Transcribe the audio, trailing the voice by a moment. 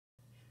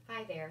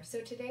Hi there.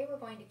 So today we're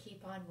going to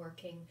keep on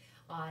working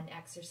on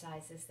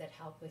exercises that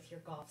help with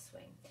your golf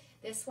swing.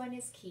 This one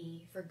is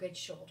key for good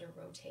shoulder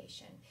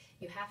rotation.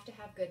 You have to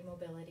have good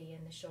mobility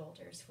in the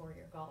shoulders for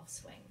your golf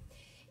swing.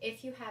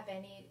 If you have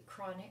any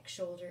chronic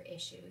shoulder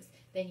issues,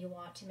 then you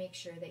want to make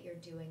sure that you're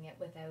doing it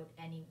without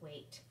any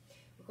weight.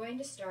 We're going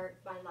to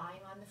start by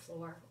lying on the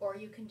floor, or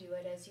you can do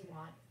it as you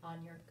want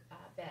on your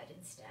bed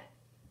instead.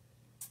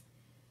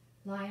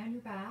 Lie on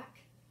your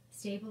back.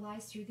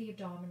 Stabilize through the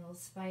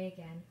abdominals by,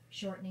 again,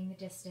 shortening the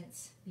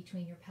distance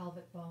between your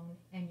pelvic bone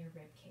and your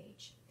rib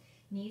cage.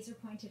 Knees are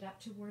pointed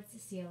up towards the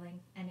ceiling,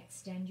 and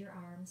extend your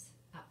arms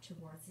up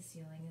towards the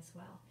ceiling as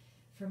well.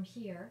 From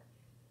here,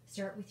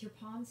 start with your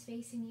palms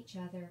facing each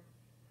other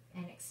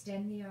and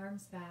extend the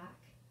arms back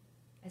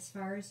as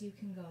far as you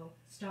can go.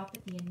 Stop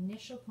at the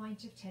initial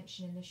point of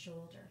tension in the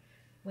shoulder.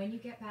 When you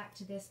get back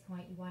to this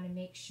point, you want to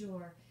make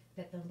sure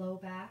that the low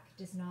back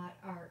does not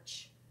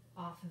arch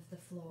off of the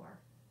floor.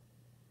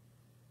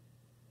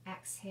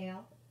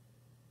 Exhale,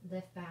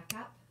 lift back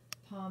up,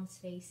 palms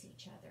face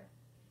each other.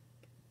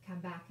 Come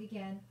back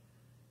again,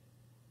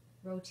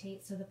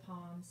 rotate so the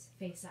palms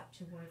face up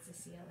towards the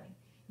ceiling.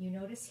 You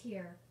notice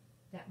here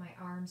that my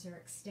arms are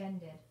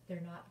extended, they're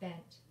not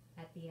bent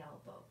at the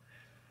elbow.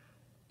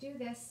 Do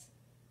this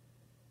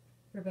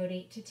for about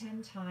 8 to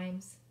 10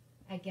 times.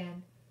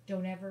 Again,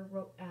 don't ever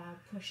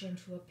push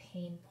into a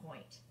pain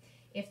point.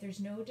 If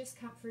there's no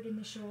discomfort in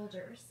the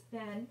shoulders,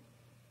 then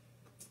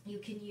you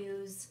can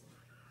use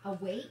a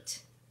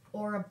weight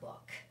or a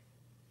book.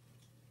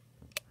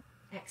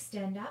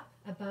 Extend up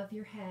above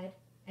your head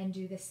and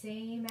do the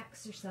same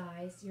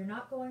exercise. You're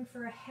not going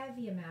for a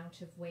heavy amount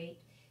of weight,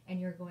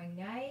 and you're going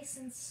nice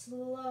and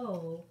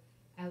slow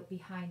out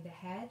behind the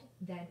head.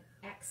 Then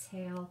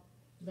exhale,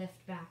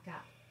 lift back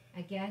up.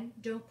 Again,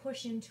 don't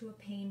push into a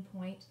pain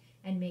point,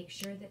 and make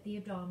sure that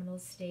the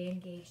abdominals stay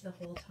engaged the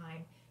whole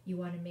time. You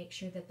want to make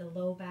sure that the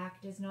low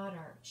back does not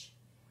arch.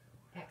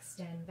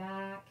 Extend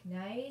back,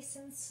 nice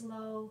and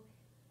slow,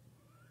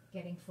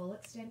 getting full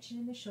extension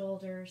in the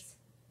shoulders.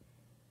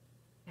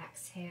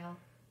 Exhale,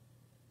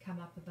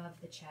 come up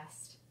above the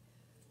chest.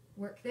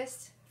 Work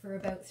this for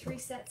about 3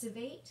 sets of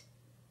 8.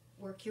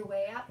 Work your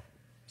way up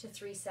to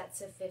 3 sets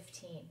of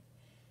 15.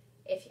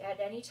 If at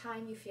any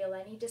time you feel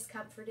any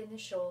discomfort in the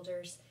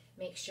shoulders,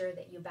 make sure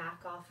that you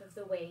back off of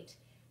the weight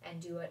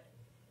and do it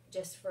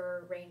just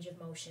for range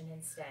of motion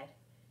instead.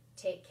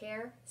 Take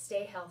care,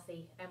 stay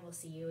healthy, and we'll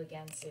see you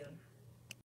again soon.